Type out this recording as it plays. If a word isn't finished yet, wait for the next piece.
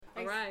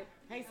right.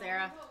 Hey,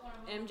 Sarah.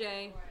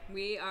 MJ,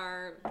 we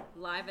are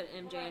live at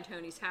MJ and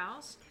Tony's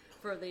house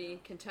for the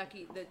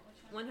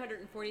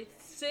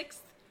 146th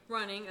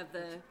running of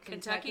the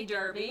Kentucky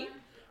Derby.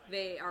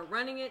 They are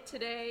running it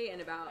today in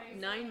about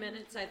 9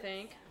 minutes, I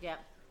think. Yep.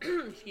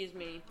 Excuse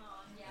me.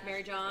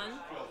 Mary John.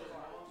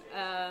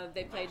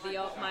 They played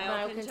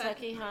My Old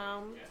Kentucky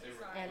Home,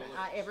 and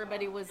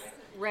everybody was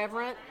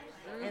reverent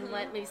and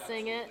let me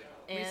sing it.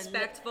 And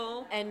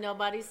respectful. And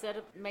nobody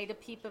made a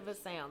peep of a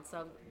sound.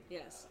 So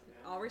yes,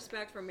 all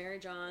respect for Mary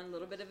John. A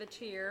little bit of a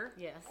cheer.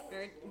 Yes.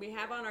 We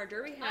have on our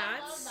derby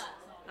hats.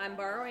 I'm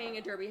borrowing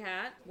a derby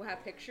hat. We'll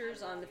have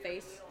pictures on the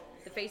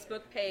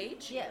Facebook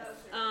page. Yes.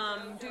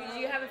 Do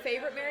you have a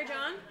favorite, Mary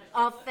John?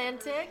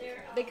 Authentic,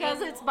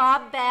 because it's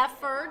Bob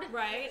Baffert.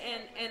 Right,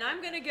 and I'm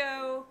going to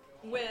go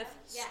with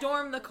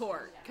Storm the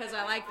Court, because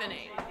I like the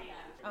name,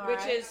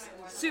 which is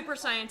super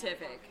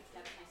scientific.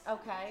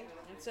 Okay.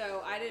 And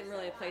so I didn't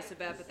really place a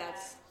bet, but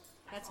that's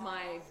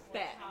my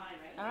bet.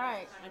 All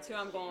right. That's who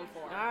I'm going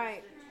for. All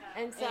right.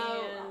 And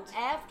so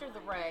after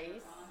the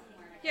race,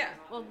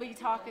 we'll be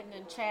talking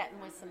and chatting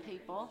with some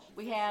people.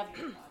 We have,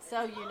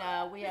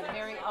 we have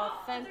very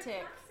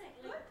authentic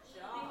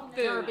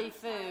Derby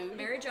food.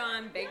 Mary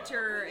John baked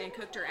her and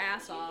cooked her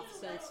ass off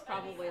since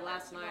probably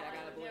last night, I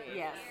gotta believe.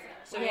 Yes.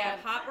 So we have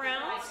hot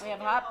browns. We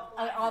have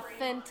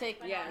authentic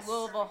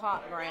Louisville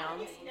hot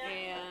browns.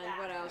 And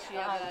what else? You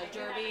have a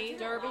Derby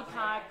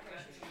pie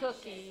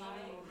cookie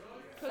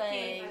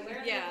thing.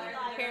 Yeah,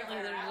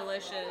 apparently they're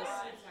delicious.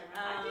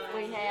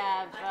 We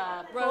have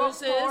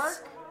roses. Pulled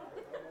pork.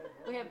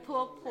 We have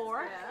pulled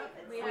pork.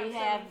 Yeah. We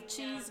have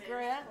cheese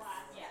grits.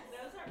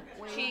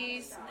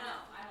 Cheese.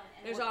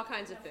 There's all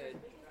kinds of food.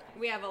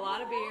 We have a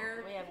lot of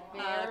beer. We have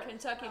beer.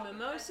 Kentucky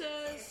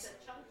mimosas.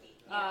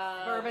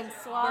 Bourbon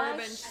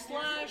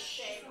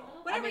slush.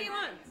 Whatever you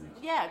want.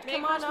 Yeah,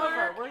 come on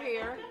over. We're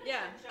here.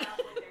 Yeah.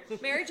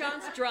 Mary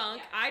John's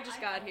drunk. I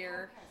just got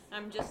here.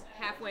 I'm just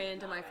halfway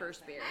into my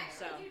first beer,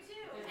 so.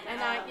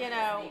 And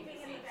I,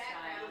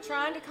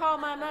 trying to call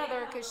my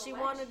mother because she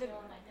wanted to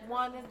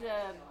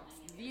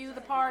view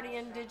the party,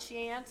 and did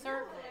she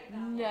answer?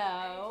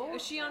 No.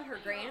 Is she on her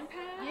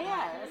grandpad?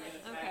 Yes.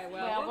 Okay,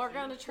 well we're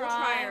going to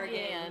try her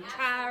again.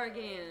 Try her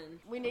again.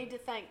 We need to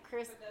thank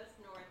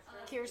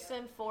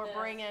Kirsten for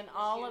bringing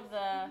all of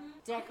the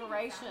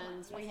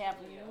decorations. We have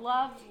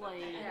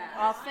lovely,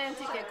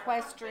 authentic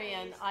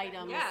equestrian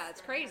items. Yeah,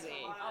 it's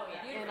crazy.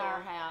 In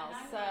our house.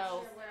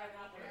 So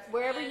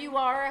wherever you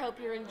are, I hope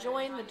you're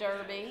enjoying the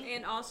Derby.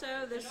 And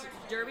also, this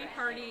Derby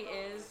party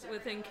is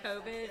within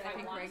COVID, I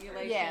think,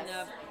 regulation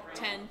of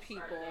 10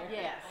 people.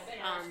 Yes.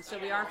 So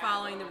we are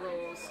following the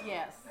rules.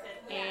 Yes.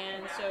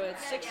 And so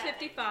it's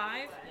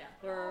 6:55.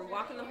 We're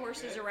walking the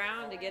horses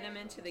around to get them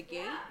into the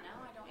gate.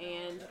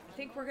 And I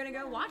think we're going to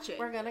go watch it.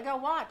 We're going to go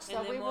watch,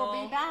 so we will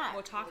be back.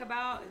 We'll talk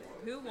about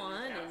who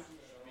won, and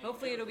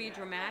hopefully it'll be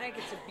dramatic.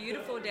 It's a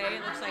beautiful day.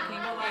 It looks like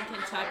in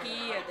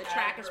Kentucky. The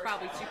track is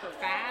probably super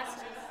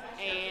fast.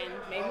 And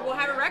maybe we'll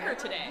have a record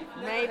today.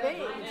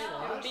 Maybe.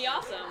 It would be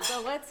awesome.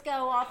 So let's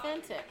go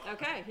authentic.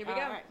 Okay, here we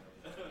go. Right.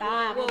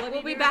 Bye.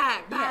 We'll be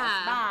back. Bye.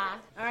 Yes, bye.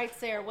 All right,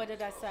 Sarah, what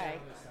did I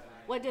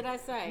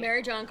say?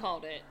 Mary John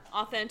called it.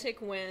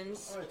 Authentic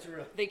wins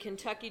the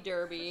Kentucky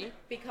Derby.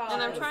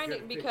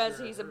 Because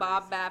he's a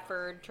Bob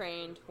Baffert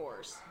trained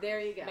horse. There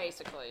you go.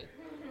 Basically.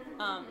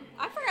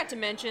 I forgot to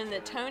mention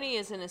that Tony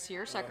is in a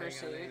seersucker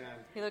suit.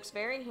 He looks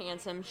very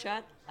handsome.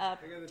 Shut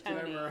up,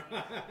 Tony.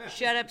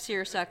 Shut up,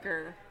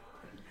 seersucker.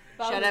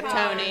 Shut up,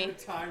 Tony.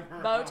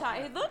 Bow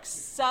tie. He looks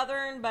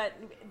southern, but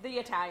the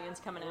Italian's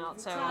coming out,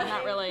 so I'm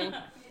not really.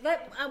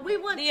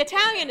 The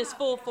Italian is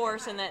full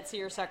force in that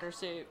seersucker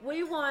suit.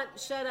 We want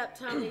Shut Up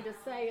Tony to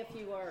say a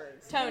few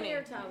words. Tony.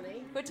 Here,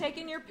 Tony. Quit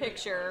taking your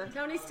picture.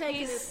 Tony's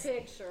taking his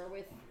picture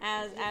with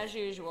as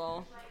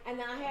usual. And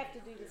I have to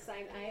do the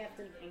same. I have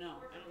to.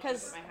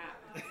 Because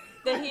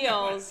the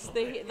heels,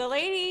 the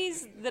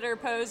ladies that are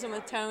posing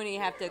with Tony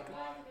have to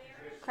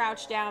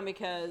crouch down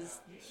because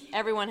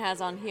everyone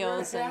has on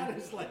heels,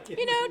 and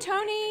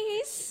Tony,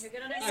 he's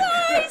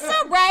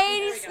all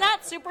right. He's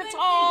not super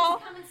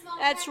tall.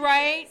 That's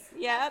right.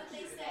 Yep.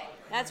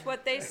 That's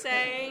what they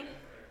say.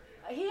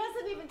 He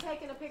hasn't even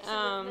taken a picture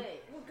with me.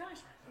 Well, gosh,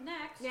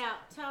 next. Now,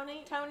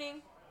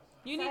 Tony,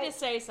 you need to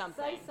say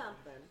something. Say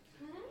something.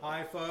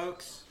 Hi,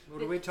 folks.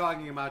 What are we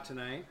talking about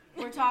tonight?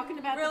 We're talking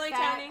about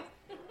Tony?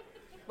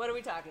 What are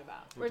we talking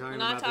about? We're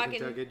not talking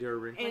about the Kentucky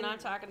Derby. We're not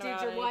talking about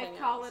Did your wife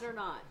call it or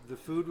not? The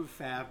food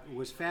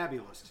was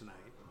fabulous tonight.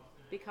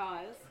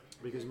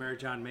 Because Mary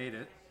John made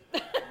it.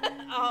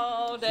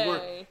 All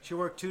day. She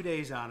worked 2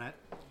 days on it,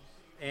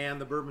 and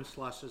the bourbon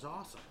slush is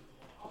awesome.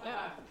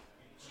 Yeah.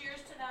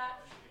 Cheers to that.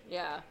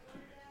 Yeah.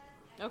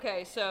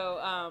 Okay, so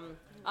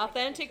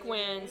authentic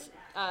wins.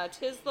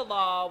 Tis the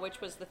Law,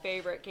 which was the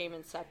favorite, came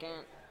in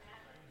second.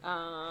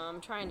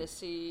 I'm trying to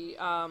see,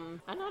 and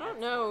I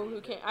don't know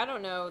who came. I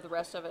don't know the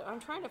rest of it.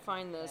 I'm trying to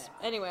find this.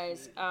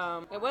 Anyways,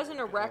 it wasn't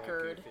a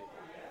record.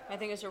 I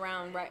think it's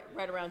around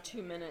right around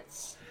 2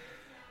 minutes.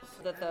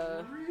 That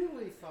the I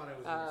really thought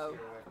it was.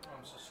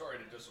 I'm so sorry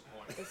to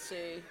disappoint. Let's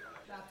see.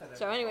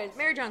 So, anyways,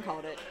 Mary John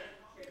called it.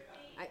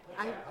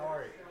 How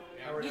are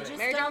you?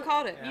 Mary John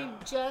called it. You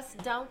just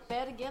don't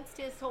bet against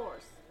his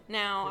horse.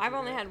 Now, I've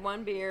only had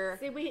one beer.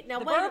 See, the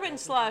bourbon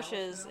slush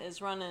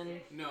is running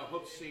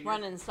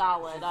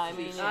solid. I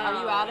mean, are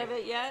you out of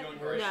it yet?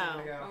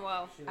 No.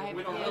 Well,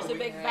 there's a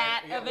big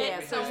vat of it.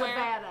 Yes, there's a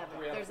vat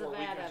of it. There's a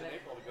vat of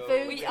it.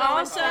 Food. We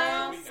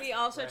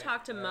also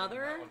talked to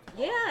Mother.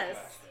 Yes.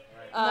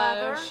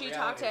 Mother. She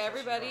talked to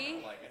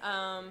everybody.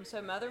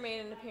 So Mother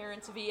made an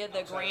appearance via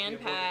the Grand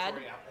Pad.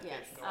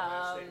 Yes.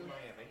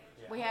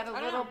 We had a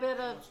little bit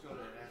of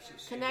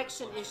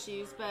connection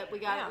issues, but we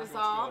got it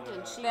resolved,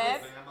 and she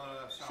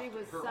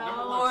was so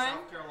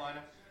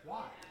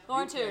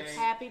Lauren Tubes.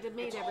 happy to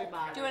meet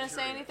everybody. Do you want to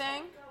say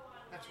anything?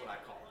 That's what I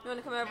call it. You want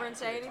to come over and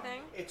say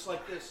anything? It's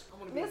like this.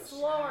 Miss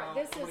Lauren,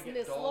 this is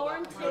Miss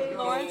Lauren Tubes.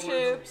 Lauren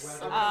Tubes.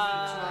 You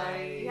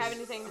have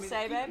anything to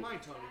say, babe?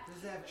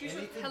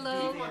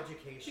 Hello,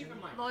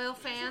 loyal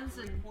fans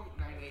and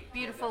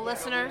beautiful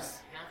listeners.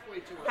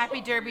 Happy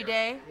Derby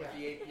Day.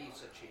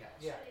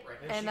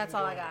 And that's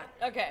all I got.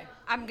 Okay.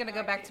 I'm going to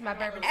go back to my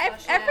bourbon.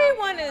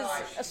 Everyone is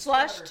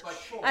slushed,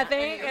 I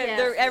think.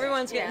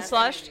 Everyone's getting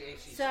slushed.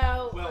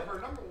 So,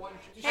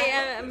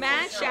 hey, a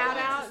mad shout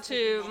out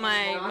to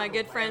my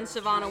good friend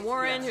Savannah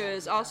Warren, who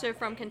is also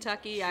from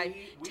Kentucky. I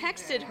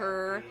texted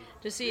her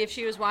to see if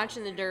she was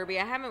watching the Derby.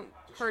 I haven't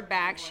heard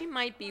back. She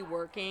might be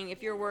working.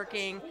 If you're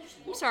working,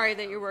 I'm sorry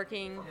that you're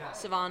working,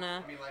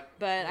 Savannah,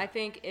 but I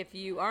think if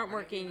you aren't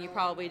working, you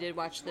probably did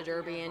watch the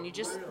Derby, and you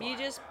just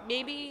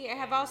maybe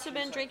have also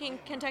been drinking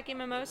Kentucky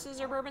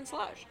mimosas or bourbon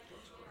slush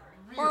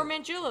or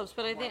mint juleps,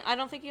 but I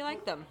don't think you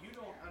like them.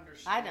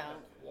 I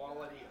don't.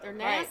 They're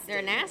nasty. Right,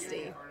 they're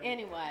nasty.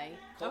 Anyway.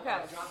 Okay.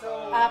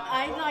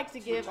 I'd like to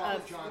give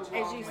a,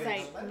 as you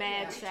say,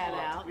 mad shout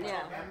out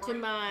to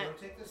my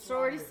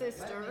sorority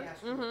sister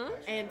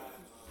and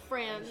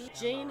friend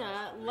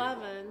Gina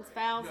Lovins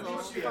Falzel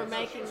for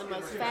making the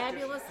most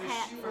fabulous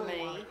hat for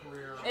me.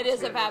 It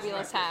is a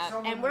fabulous hat.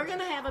 And Sarah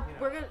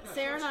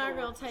and I are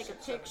gonna take a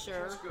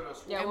picture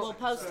and we'll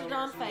post it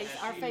on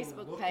our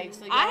Facebook page.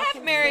 So I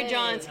have Mary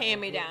John's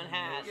hand-me-down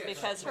hat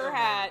because her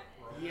hat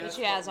that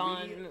she has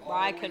on,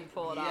 I couldn't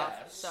pull it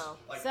off. So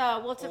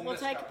we'll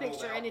take a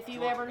picture, and if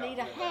you ever need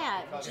a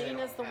hat,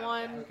 Gina's the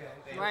one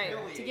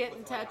to get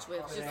in touch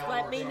with. Just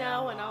let me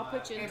know, and I'll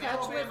put you in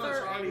touch with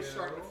her, and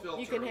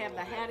you can have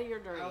the hat of your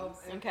dreams.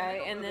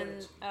 Okay, and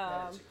then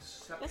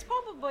that's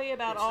probably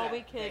about all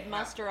we could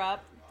muster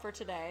up for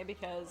today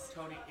because,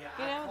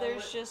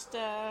 there's just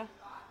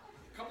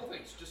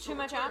too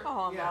much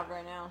alcohol involved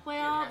right now.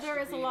 Well, there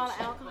is a lot of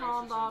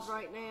alcohol involved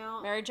right now.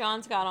 Mary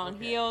John's got on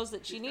heels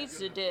that she needs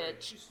to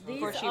ditch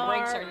before she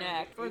breaks her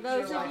neck. For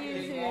those of you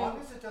who,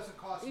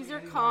 these are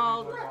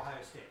called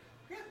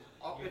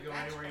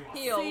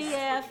heels.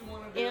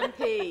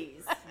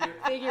 CFMPs.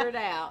 Figure it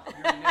out.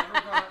 You're never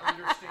going to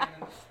understand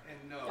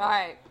and know. All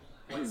right.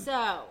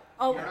 So,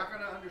 you're not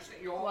going to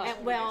understand. You always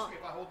if I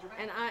hold your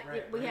hand.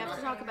 we have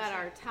to talk about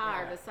our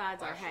attire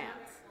besides our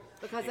hats.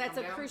 Because that's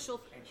a crucial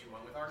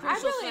I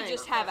really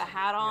just have a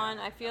hat on.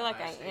 I feel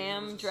like I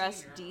am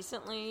dressed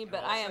decently,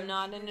 but I am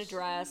not in a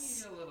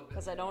dress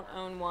because I don't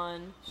own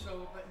one.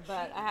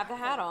 But I have the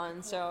hat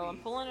on, so I'm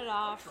pulling it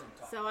off.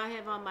 So I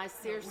have on my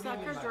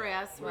seersucker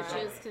dress, which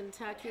is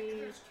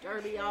Kentucky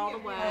Derby all the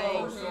way.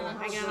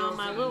 I got on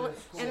my little,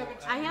 and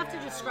I have to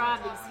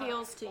describe these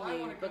heels to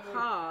you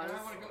because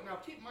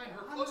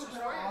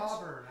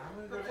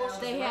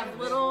they have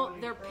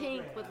they're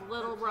pink with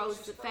little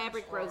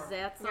fabric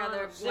rosettes on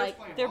them.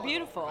 They're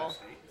beautiful.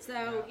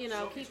 So,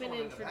 keeping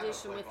in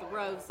tradition with the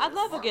roses. I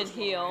love a good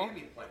heel.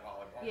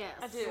 Yes,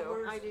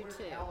 I do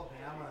too.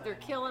 They're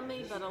killing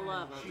me, but I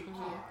love them.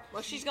 Mm-hmm.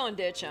 Well, she's going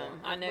to ditch them.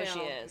 I know she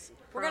is.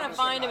 We're going to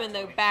find them in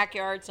the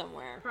backyard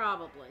somewhere.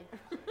 Probably.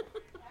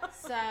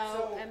 So,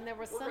 and there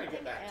was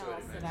something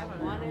else that I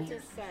wanted to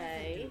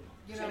say,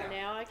 so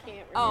now I can't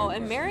remember. Oh,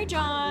 and Mary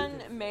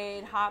John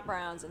made hot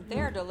browns, and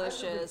they're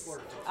delicious.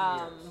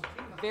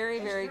 Very,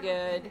 very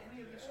good.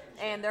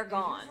 And they're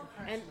gone.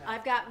 And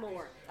I've got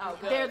more. Oh,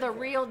 good. They're the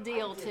real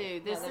deal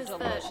too. This is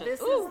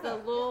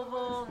the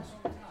Louisville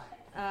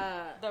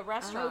the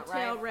restaurant,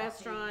 hotel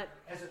restaurant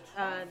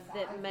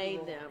that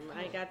made them.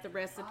 I got the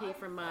recipe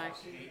from my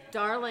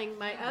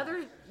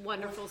other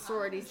wonderful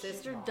sorority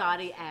sister,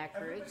 Dottie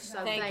Ackridge.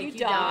 So thank you,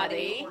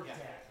 Dottie.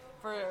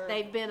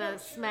 They've been a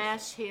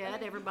smash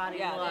hit. Everybody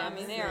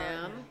loves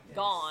them.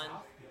 Gone.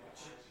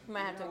 You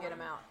might have to get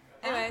them out.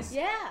 Anyways.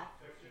 Yeah.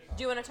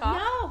 Do you want to talk?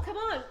 No, come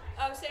on.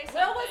 Oh, say something.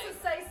 Well, let's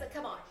just say something.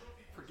 Come on.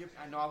 Forgive me.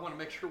 I know I want to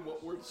make sure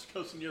what we're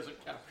discussing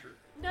isn't captured.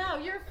 No,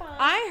 you're fine.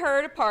 I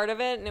heard a part of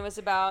it, and it was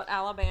about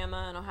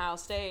Alabama and Ohio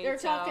State. They're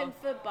talking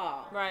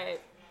football. Right.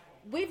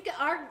 We've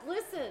got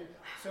listen.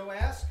 So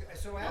ask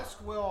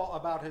Will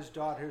about his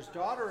daughter. His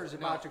daughter is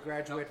about to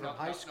graduate from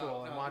high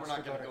school and wants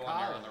to go to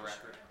college.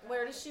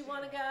 Where does she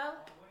want to go?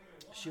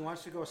 She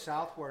wants to go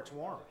south where it's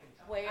warm.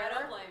 Where? I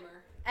don't blame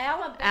her.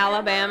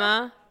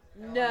 Alabama.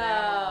 No.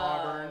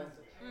 Auburn.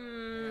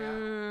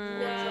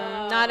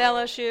 No. Not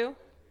LSU.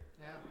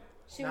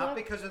 Yeah. Not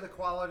because of the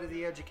quality of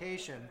the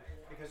education,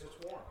 because it's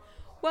warm.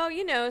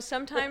 Well,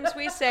 sometimes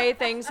we say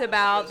things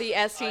about the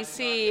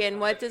SEC, and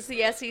what does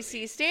the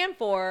SEC stand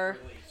for?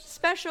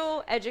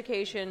 Special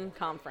Education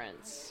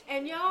Conference.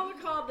 And y'all are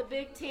called the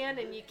Big Ten,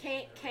 and you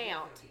can't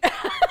count.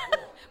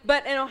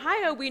 But in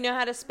Ohio, we know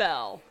how to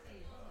spell.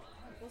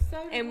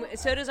 Well,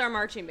 so does our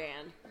marching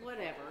band.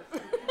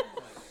 Whatever.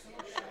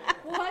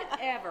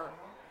 Whatever.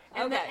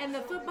 And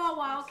the football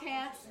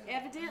Wildcats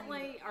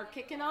evidently are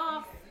kicking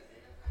off.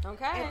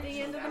 Okay. At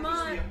the end of the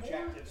month.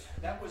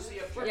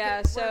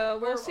 Yeah, so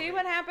we'll see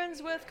what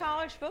happens with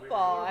college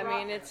football. I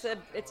mean, it's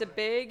a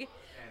big.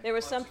 There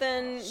was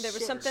something.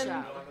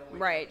 Show.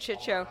 Right,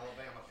 shit show.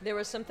 There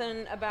was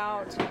something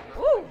about.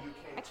 Ooh,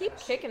 I keep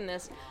kicking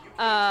this.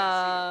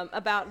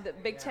 About the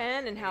Big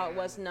Ten and how it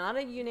was not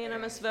a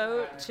unanimous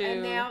vote to.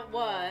 And now it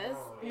was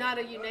not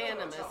a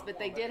unanimous, but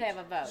they did have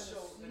a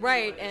vote.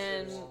 Right,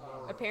 and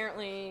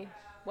apparently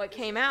what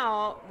came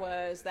out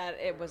was that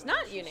it was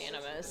not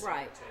unanimous.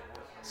 Right.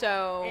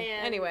 So,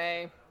 and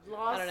anyway,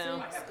 I don't know.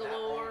 Lawsuits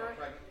galore.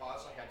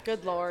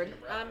 Good Lord.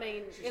 I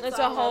mean, it's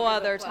a whole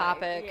other place.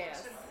 topic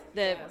yes.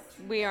 that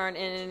we aren't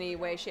in any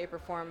way, shape, or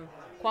form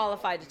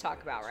qualified to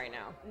talk about right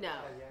now. No.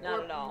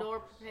 Not at all.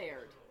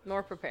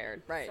 Nor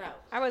prepared. Right. So.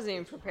 I wasn't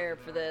even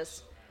prepared for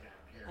this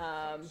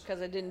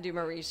because I didn't do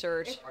my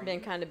research.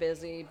 Been kind of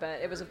busy,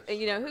 but it was,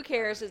 who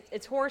cares?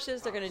 It's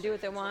horses. They're going to do what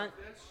they want.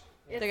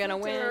 They're going to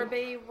win.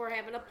 Derby. We're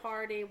having a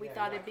party. We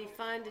thought it'd be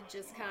fun to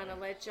just kind of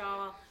let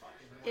y'all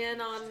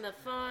in on the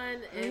fun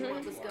and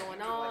what was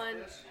going on.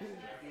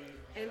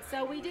 And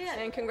so we did.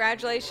 And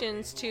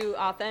congratulations to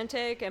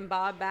Authentic and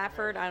Bob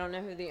Baffert. I don't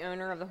know who the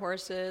owner of the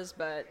horse is,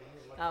 but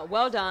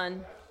well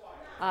done.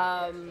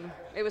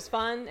 It was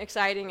fun,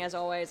 exciting as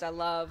always. I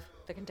love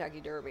the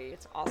Kentucky Derby.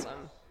 It's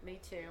awesome. Me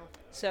too.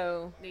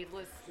 So,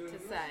 needless to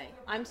say.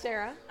 I'm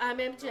Sarah. I'm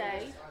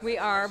MJ. We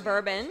are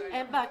Bourbon.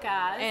 And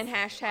Buckeyes. And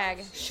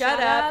hashtag Shut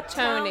Up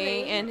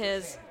Tony in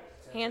his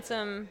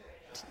handsome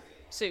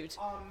suit.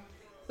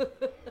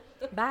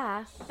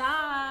 Bye.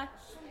 Bye.